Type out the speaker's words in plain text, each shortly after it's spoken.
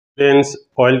Friends,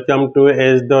 welcome to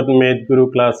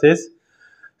s.mathguru classes.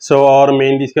 So our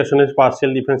main discussion is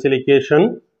partial differential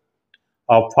equation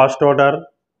of first order.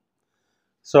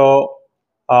 So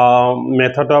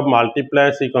method of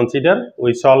multipliers we consider.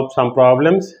 We solve some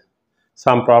problems.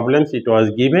 Some problems it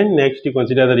was given. Next you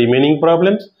consider the remaining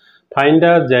problems. Find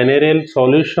the general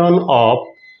solution of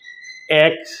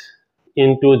x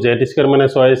into z square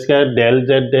minus y square del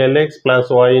z del x plus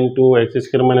y into x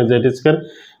square minus z square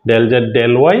del z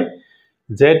del y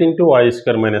z into y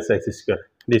square minus x square.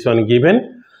 This one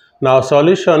given. Now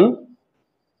solution.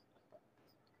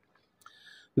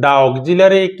 The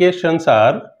auxiliary equations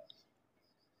are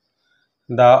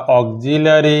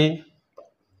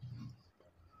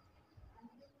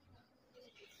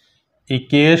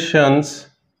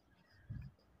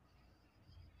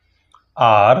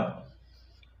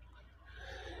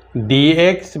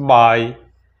dx by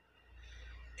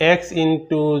x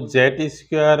into z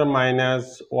square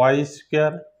minus y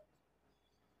square,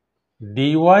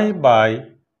 dy by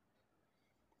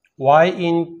y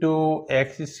into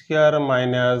x square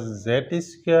minus z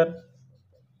square,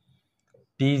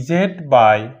 dz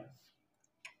by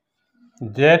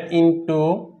z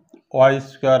into y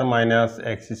square minus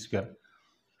x square.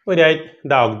 We write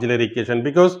the auxiliary equation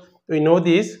because we know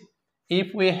this.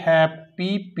 If we have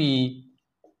pp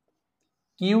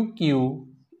qq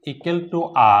equal to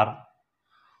r,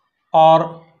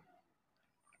 or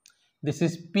this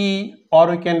is p, or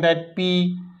we can write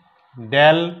p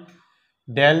del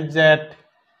z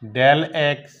del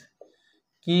x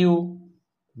q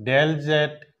del z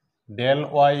del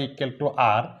y equal to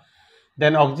r,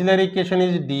 then auxiliary equation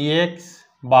is dx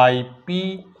by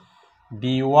p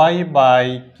dy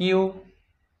by q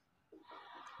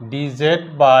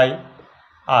dz by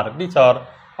r. These are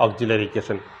auxiliary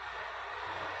equation.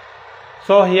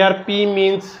 So here p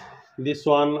means this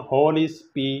one whole is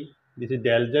p, this is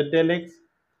del z del x,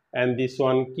 and this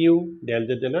one q del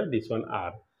z del y, this one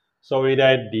r. So we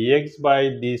write dx by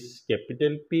this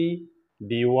capital P,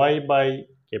 dy by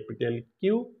capital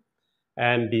Q,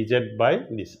 and dz by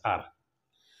this r.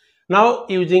 Now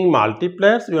using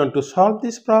multipliers we want to solve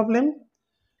this problem.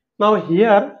 Now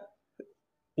here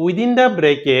within the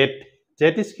bracket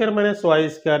z square minus y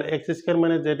square, x square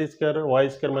minus z square, y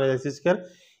square minus x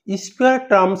square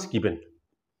terms given.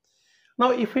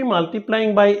 Now if we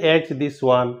multiplying by x this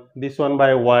one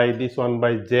by y, this one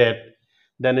by z,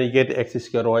 then we get x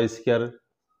square, y square,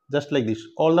 just like this.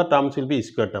 All the terms will be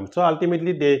square terms. So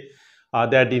ultimately their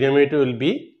denominator will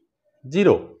be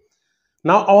 0.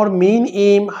 Now our main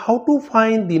aim, how to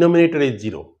find denominator is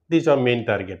 0. This is our main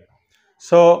target.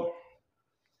 So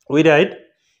we write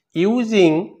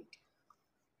using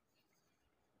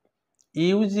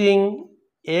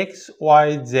x,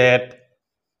 y, z,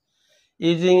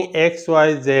 using x,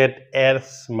 y, z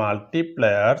as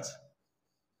multipliers,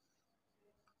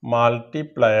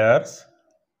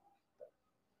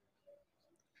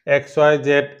 x, y,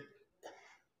 z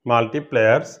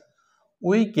multipliers,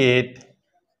 we get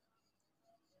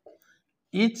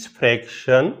each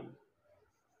fraction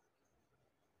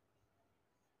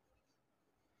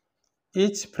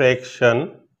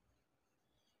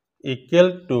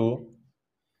equal to,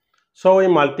 so we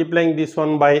multiplying this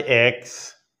one by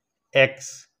x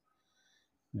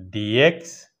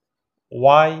dx,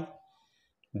 y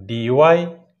dy,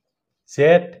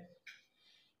 z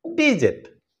dz.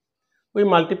 We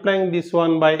multiplying this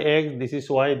one by x, this is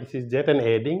y, this is z, and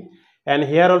adding, and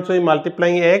here also we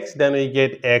multiplying x, then we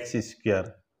get x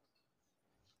square,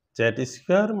 z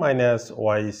square minus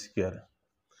y square.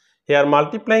 Here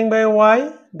multiplying by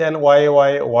y, then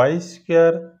y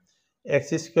square,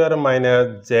 x square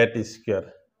minus z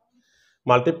square.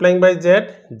 Multiplying by z,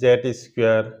 z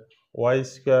square, y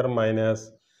square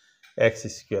minus x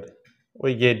square.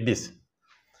 We get this.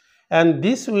 And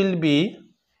this will be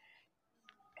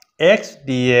x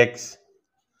dx,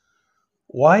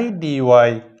 y dy,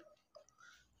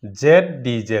 z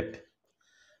dz.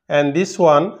 And this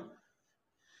one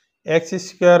x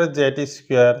square, z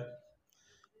square,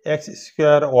 x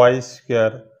square, y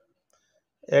square,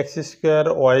 x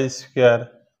square, y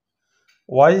square,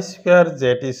 y square,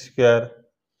 z square,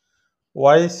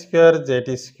 y square,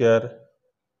 z square,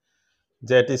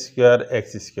 z square,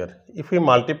 x square. If we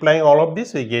multiplying all of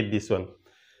this, we get this one.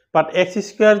 But x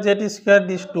square, z square,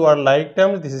 these two are like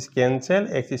terms. This is cancel.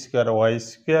 X square, y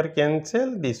square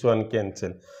cancel. This one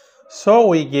cancel. So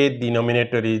we get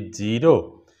denominator is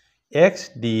 0.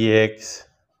 X dx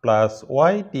plus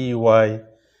y dy,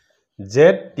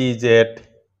 z dz,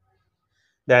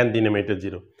 then denominator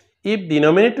 0. If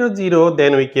denominator 0,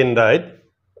 then we can write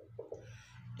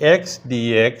x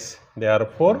dx,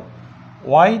 therefore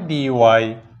y dy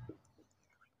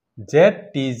z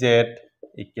dz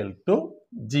equal to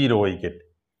 0 we get.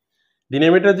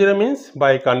 Denominator 0 means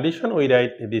by condition we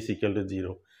write this equal to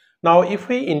 0. Now if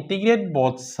we integrate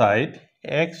both sides,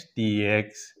 x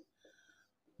dx,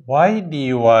 y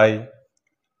dy,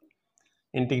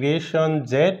 integration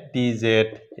z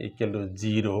dz equal to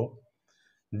 0,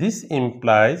 this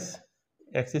implies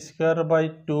x square by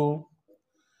 2,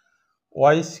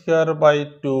 y square by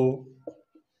 2,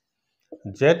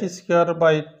 z square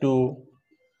by 2,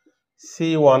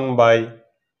 c1 by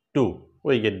 2.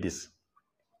 We get this.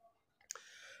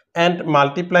 And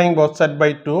multiplying both sides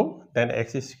by 2, then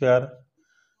x square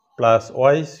plus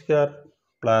y square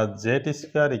plus z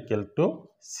square equal to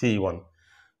c1.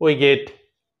 We get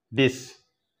this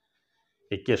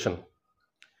equation.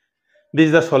 This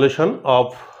is the solution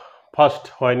of first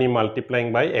when we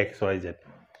multiplying by x, y, z.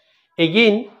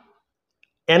 Again,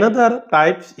 another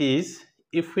types is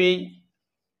if we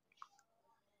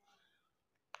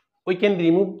can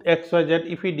remove x, y, z.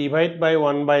 If we divide by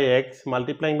 1 by x,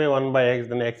 multiplying by 1 by x,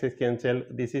 then x is cancel.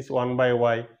 This is 1 by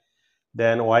y.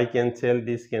 Then y cancel,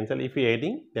 this cancel. If we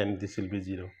adding, then this will be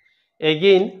 0.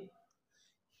 Again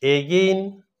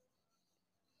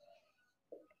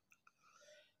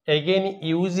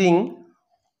using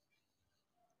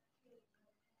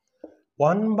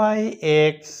 1 by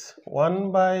x,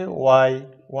 1 by y,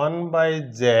 1 by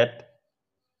z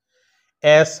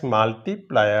as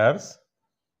multipliers,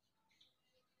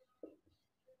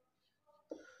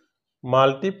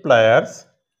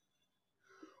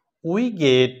 we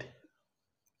get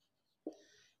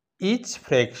each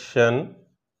fraction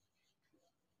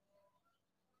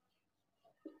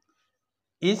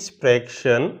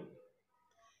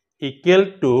equal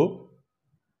to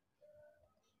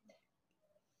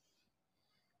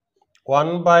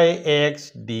 1 by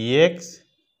x dx,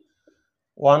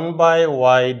 1 by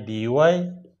y dy,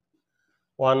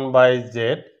 1 by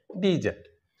z dz.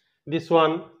 This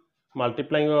one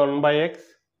multiplying by 1 by x,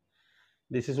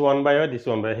 this is 1 by y, this is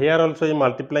 1 by y. Here also you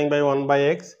multiplying by 1 by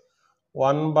x,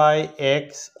 1 by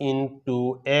x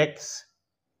into x,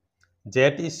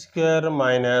 z square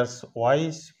minus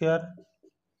y square,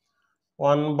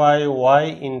 1 by y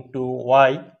into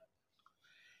y,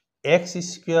 x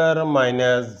square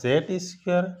minus z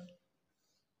square,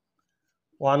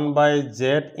 1 by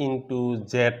z into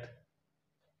z,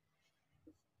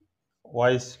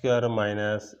 y square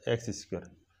minus x square.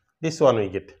 This one we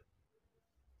get.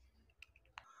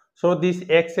 So this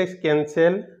x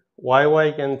cancel,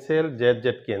 y cancel, z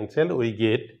cancel, we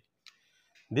get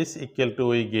this equal to,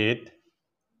 we get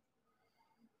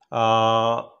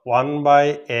 1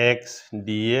 by x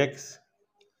dx,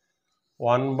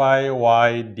 1 by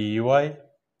y dy,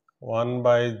 1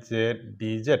 by z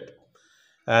dz,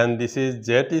 and this is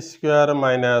z square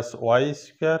minus y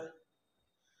square,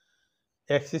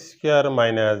 x square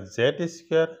minus z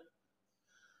square,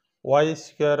 y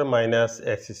square minus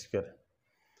x square.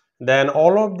 Then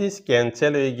all of this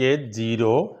cancel, we get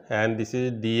 0, and this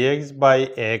is dx by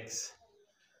x,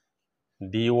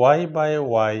 dy by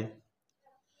y,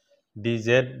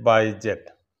 dz by z.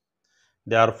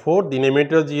 Therefore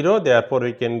denominator 0, therefore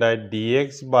we can write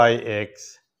dx by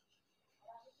x,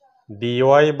 dy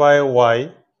by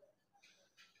y,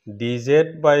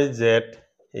 dz by z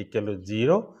equal to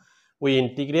 0. We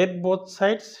integrate both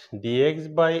sides,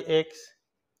 dx by x,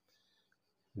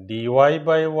 dy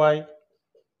by y,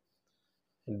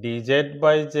 dz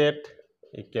by z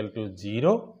equal to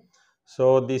 0.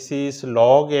 So this is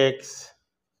log x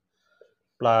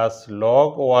plus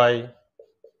log y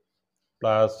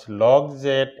plus log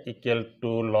z equal to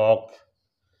log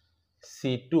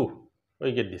c2.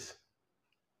 We get this.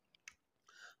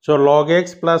 So log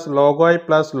x plus log y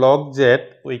plus log z,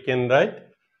 we can write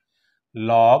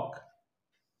log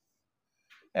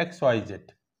xyz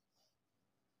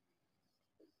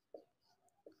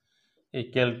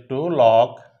equal to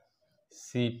log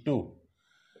c2.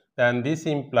 Then this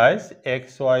implies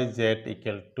xyz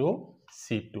equal to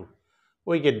c2.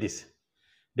 We get this.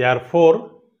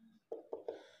 Therefore,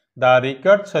 the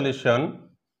required solution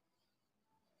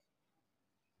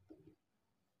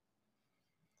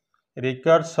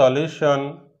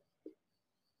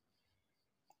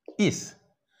is,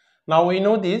 now we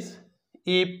know this,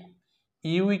 if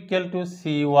u equal to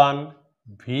c1,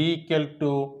 v equal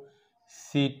to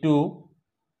c2,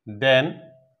 then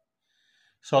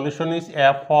solution is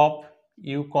f of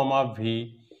u comma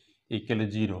v equal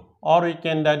to 0, or we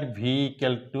can write v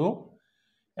equal to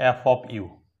f of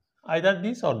u, either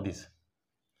this or this.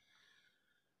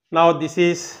 Now this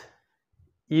is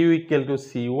u equal to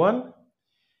c1,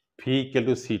 v equal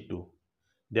to c2.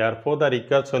 Therefore the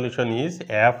required solution is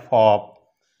f of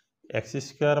x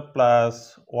square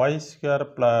plus y square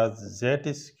plus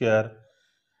z square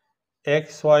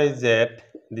xyz,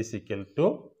 this equal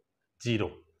to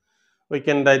 0. We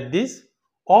can write this,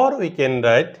 or we can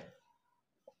write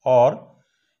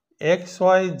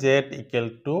xyz equal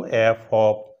to f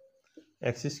of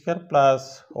x square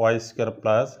plus y square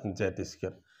plus z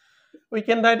square. We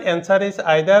can write answer is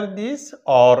either this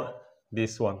or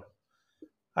this one.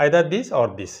 Either this or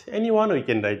this. Any one we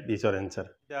can write this or answer.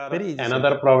 Very easy.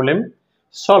 Another problem.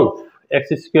 Solve x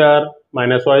square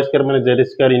minus y square minus z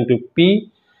square into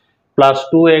p plus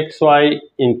 2xy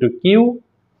into q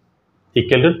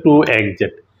equal to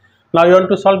 2xz. Now you want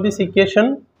to solve this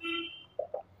equation.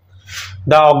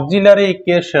 The auxiliary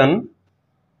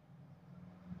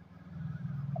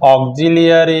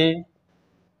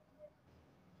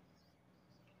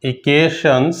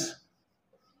equations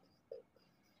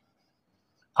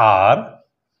are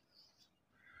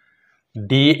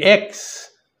dx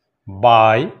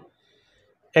by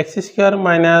x square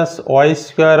minus y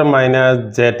square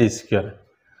minus z square,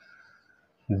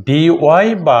 dy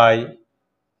by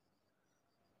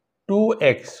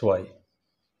 2xy,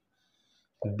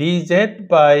 dz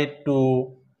by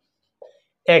 2xz.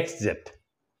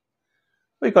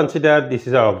 We consider this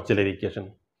is our auxiliary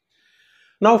equation.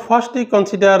 Now first we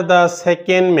consider the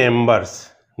second members.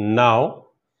 Now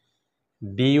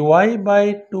dy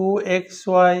by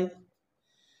 2xy,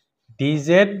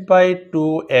 dz by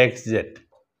 2xz.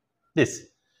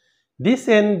 This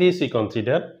and this we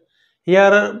consider.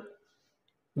 Here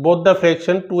both the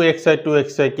fraction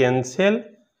 2xy cancel.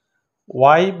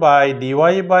 Y by dy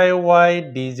by y,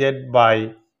 dz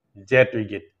by z we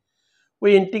get.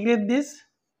 We integrate this.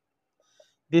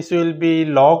 This will be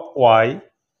log y.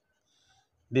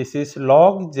 This is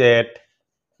log z.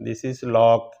 This is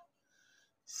log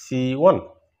c1.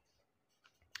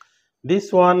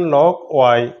 This one log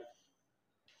y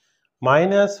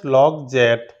minus log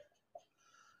z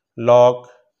log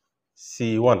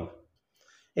c1.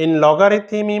 In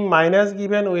logarithm in minus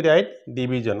given, we write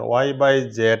division. Y by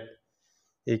z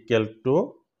equal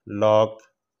to log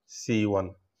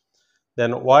c1.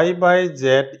 Then y by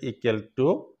z equal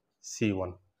to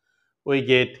c1. We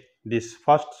get this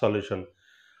first solution.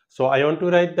 So I want to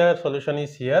write the solution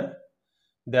is here.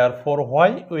 Therefore,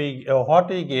 what we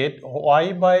get,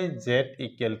 y by z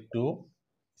equal to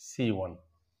c1.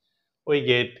 We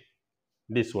get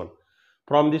this one.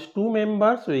 From these two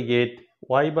members, we get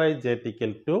y by z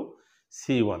equal to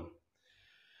c1.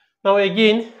 Now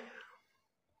again,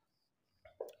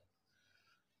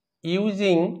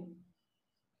 using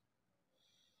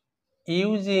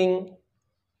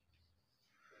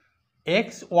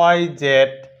x, y, z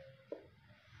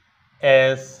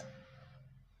as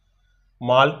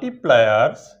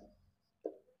multipliers,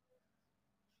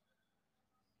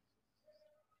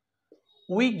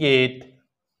 we get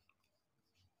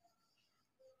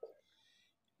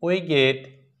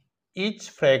each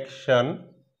fraction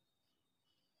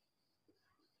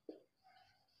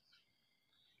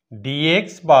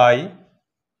dx by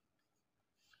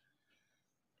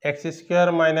x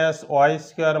square minus y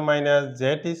square minus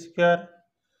z square,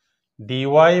 dy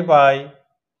by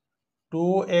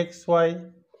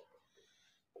 2xy,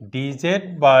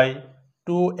 dz by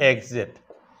 2xz.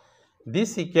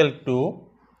 This equal to,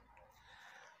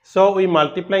 so we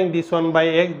multiplying this one by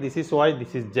x, this is y,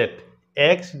 this is z.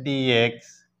 X dx,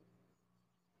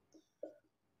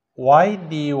 y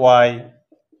dy,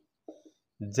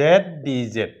 z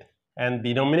dz, and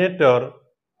denominator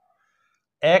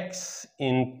x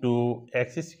into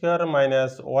x square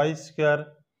minus y square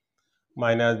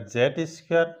minus z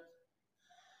square.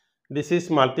 This is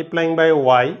multiplying by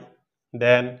y,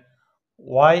 then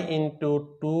y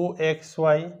into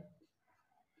 2xy,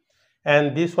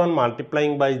 and this one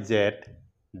multiplying by z,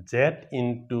 z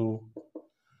into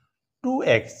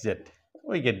 2xz.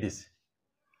 We get this.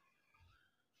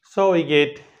 So we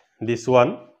get this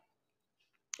one.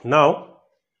 Now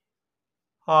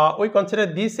we consider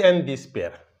this and this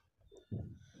pair.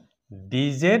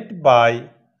 Dz by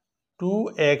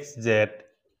 2xz,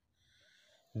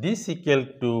 this equal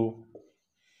to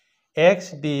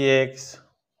x dx,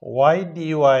 y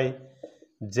dy,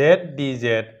 z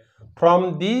dz.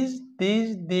 From these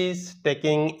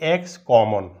taking x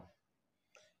common.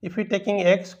 If we taking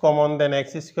x common, then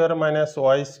x square minus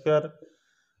y square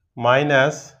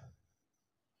minus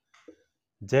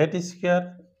z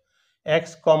square,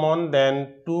 x common,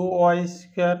 then 2y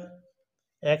square,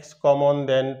 x common,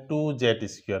 then 2z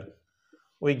square.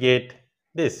 We get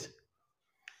this.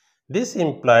 This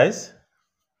implies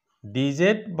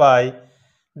dz by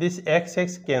this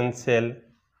x cancel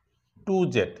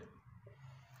 2z,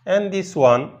 and this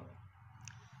one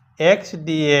x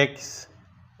dx,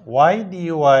 y dy,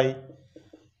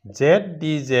 z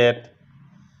dz.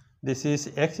 This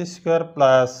is x square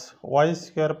plus y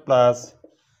square plus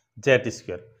z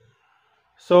square.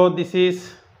 So this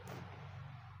is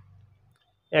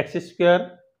x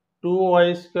square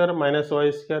 2y square minus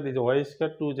y square, this is y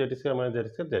square 2z square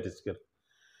minus z square.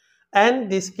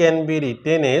 And this can be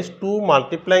written as 2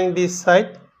 multiplying this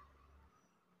side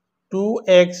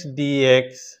 2x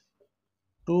dx,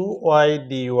 2y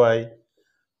dy,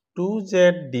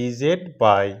 2z dz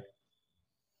by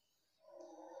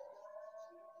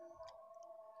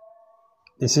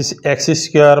this is x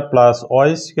square plus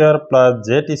y square plus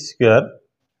z square,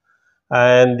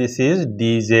 and this is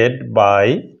dz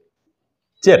by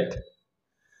z.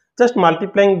 Just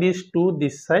multiplying these two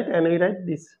this side, and we write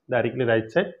this directly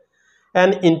right side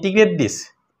and integrate this.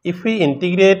 If we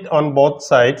integrate on both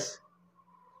sides,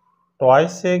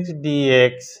 twice x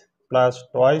dx plus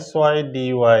twice y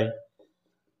dy,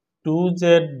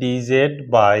 2z dz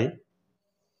by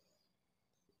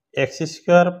x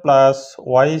square plus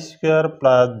y square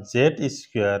plus z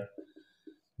square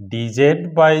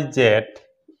dz by z.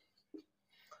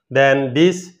 Then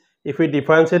this, if we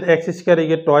differentiate x square, we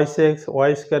get twice x,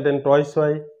 y square then twice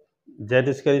y,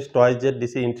 z square is twice z.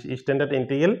 This is standard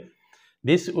integral.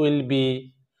 This will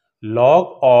be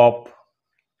log of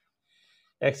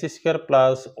x square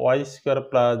plus y square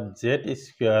plus z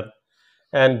square,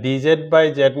 and dz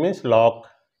by z means log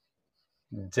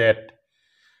z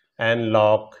and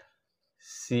log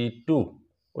c2.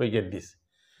 We get this,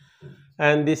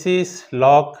 and this is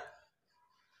log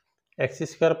x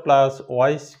square plus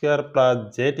y square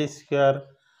plus z square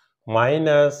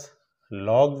minus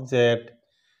log z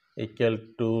equal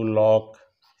to log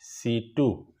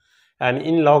c2. And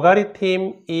in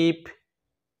logarithm, if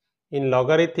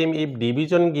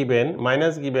division given,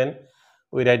 minus given,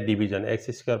 we write division x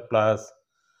square plus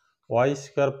y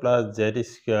square plus z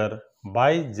square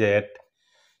by z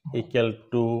equal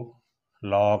to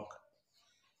log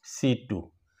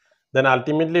c2. Then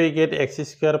ultimately we get x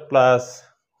square plus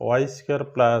y square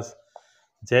plus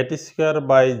z square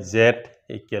by z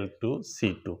equal to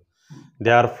c2.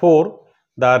 Therefore,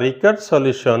 the required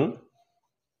solution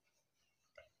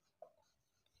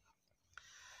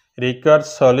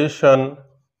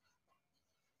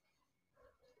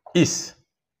is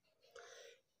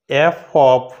f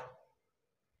of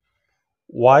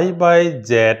y by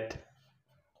z,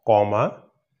 comma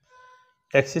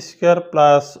x square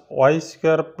plus y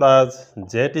square plus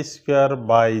z square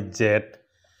by z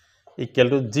equal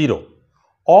to 0,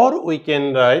 or we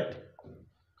can write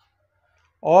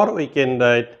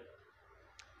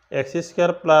x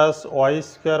square plus y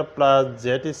square plus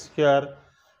z square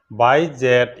by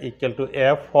z equal to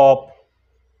f of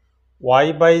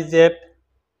y by z.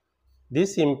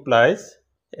 This implies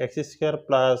x square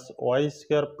plus y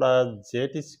square plus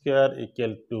z square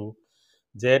equal to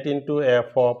z into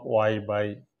f of y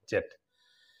by z.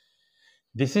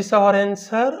 This is our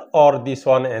answer, or this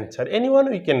one answer. Anyone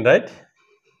we can write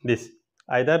this,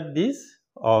 either this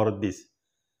or this.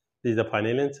 This is the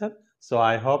final answer. So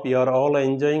I hope you are all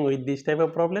enjoying with this type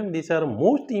of problem. These are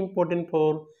most important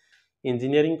for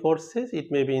engineering courses. It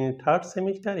may be in third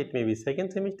semester, it may be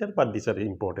second semester, but these are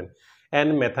important.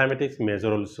 And mathematics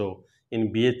major also.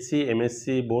 In BHC,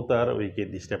 MSc, both are we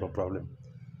get this type of problem.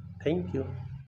 Thank you.